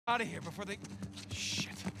out of here before they...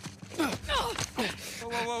 Shit. Whoa, whoa,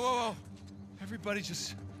 whoa, whoa, whoa. Everybody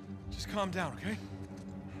just calm down, okay?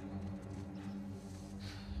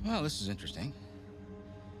 Well, this is interesting.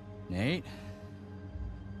 Nate?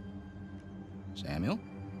 Samuel?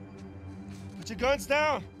 Put your guns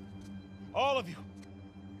down! All of you.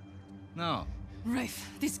 No. Rafe,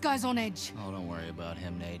 this guy's on edge. Oh, don't worry about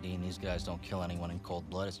him, Nadine. These guys don't kill anyone in cold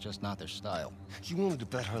blood. It's just not their style. You willing to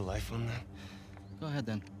bet her life on that? Go ahead,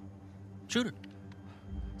 then. Shoot her.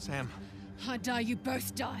 Sam. I die, you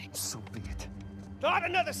both die. So be it. Not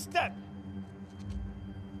another step!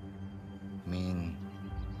 I mean,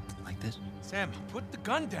 like this? Sam, put the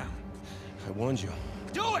gun down. I warned you.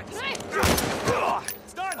 Do it!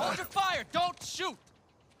 It's done! Hold your fire! Don't shoot!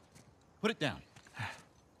 Put it down.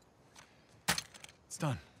 It's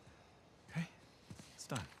done. Okay? It's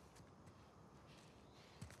done.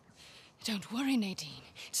 Don't worry, Nadine.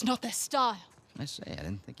 It's not their style. I say, I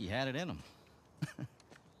didn't think he had it in him.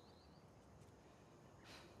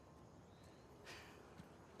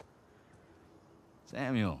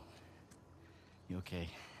 Samuel, you okay?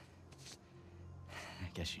 I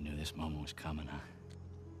guess you knew this moment was coming, huh?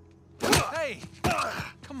 Hey!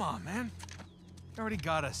 Come on, man. You already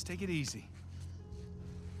got us. Take it easy.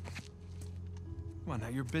 Come on, now,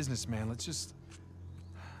 you're a businessman. Let's just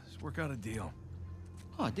work out a deal.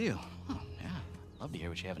 Oh, a deal? Oh, yeah. Love to hear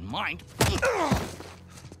what you have in mind.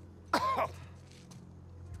 Oh,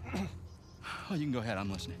 you can go ahead. I'm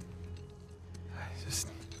listening. Just...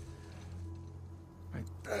 Right.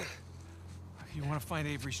 You want to find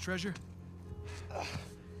Avery's treasure?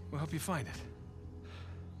 We'll help you find it.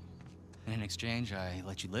 And in exchange, I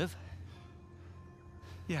let you live?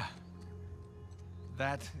 Yeah.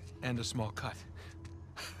 That and a small cut.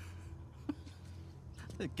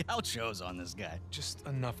 The gauchos on this guy. Just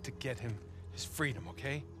enough to get him his freedom,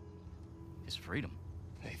 okay? His freedom?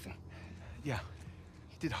 Nathan. Yeah.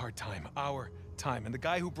 He did hard time. Our time. And the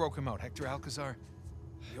guy who broke him out, Hector Alcazar,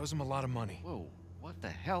 he owes him a lot of money. Whoa, what the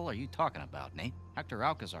hell are you talking about, Nate? Hector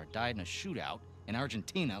Alcazar died in a shootout in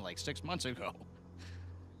Argentina like 6 months ago.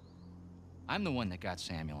 I'm the one that got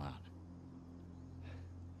Samuel out.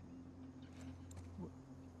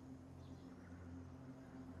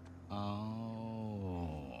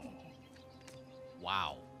 Oh.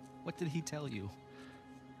 Wow. What did he tell you?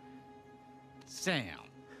 Sam,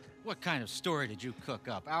 what kind of story did you cook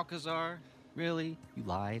up? Alcazar? Really? You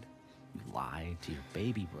lied? You lied to your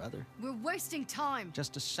baby brother? We're wasting time.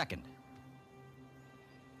 Just a second.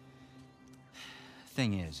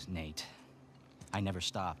 Thing is, Nate, I never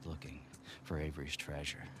stopped looking for Avery's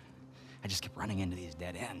treasure. I just kept running into these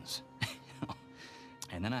dead ends.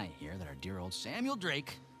 And then I hear that our dear old Samuel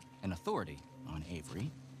Drake, an authority on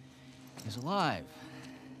Avery, is alive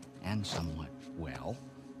and somewhat well.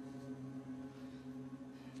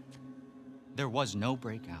 There was no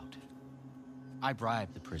breakout. I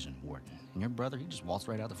bribed the prison warden, and your brother, he just waltzed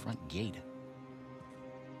right out the front gate.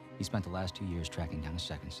 He spent the last 2 years tracking down a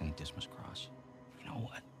second St. Dismas cross. You know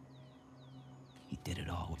what? He did it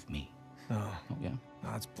all with me. No. Oh, yeah?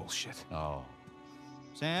 No, that's bullshit. Oh.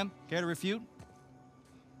 Sam, care to refute?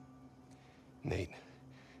 Nate.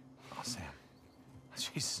 Oh, Sam.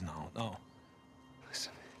 Jesus, no.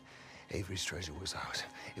 Listen. Avery's treasure was ours.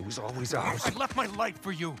 It was always ours. I left my life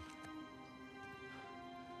for you.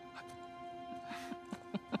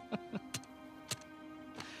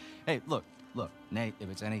 Hey, look, Nate, if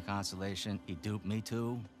it's any consolation, he duped me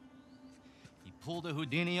too. He pulled a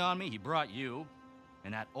Houdini on me, he brought you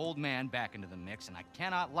and that old man back into the mix, and I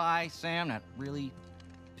cannot lie, Sam, that really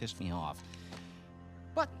pissed me off.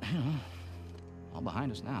 But, all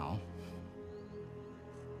behind us now.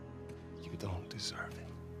 You don't deserve it.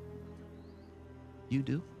 You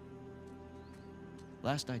do?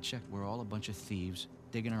 Last I checked, we're all a bunch of thieves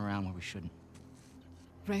digging around where we shouldn't.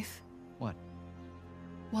 Rafe, What?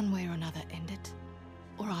 one way or another, end it,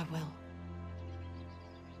 or I will.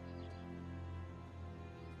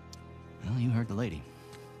 Well, you heard the lady.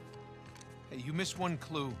 Hey, you missed one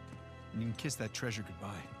clue, and you can kiss that treasure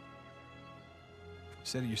goodbye. You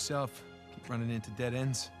said it yourself, keep running into dead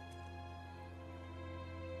ends.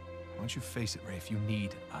 Why don't you face it, Rafe? You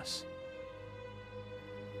need us.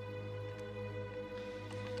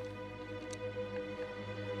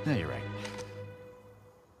 No, you're right.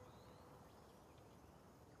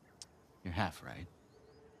 You're half right.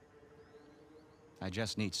 I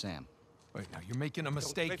just need Sam. Wait, now you're making a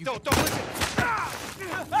mistake. Don't listen!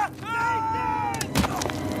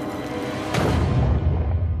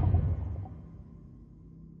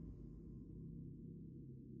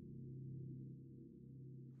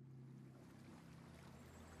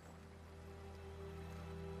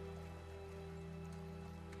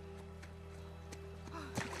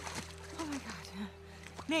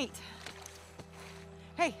 Nate!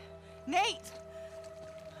 Hey, Nate!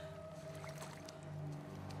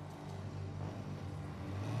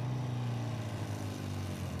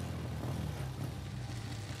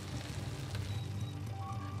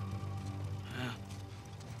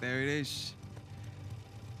 There it is.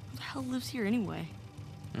 Who the hell lives here anyway?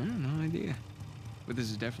 No idea. But this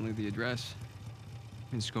is definitely the address.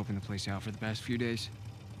 Been scoping the place out for the past few days.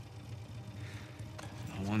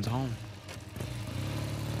 No one's home.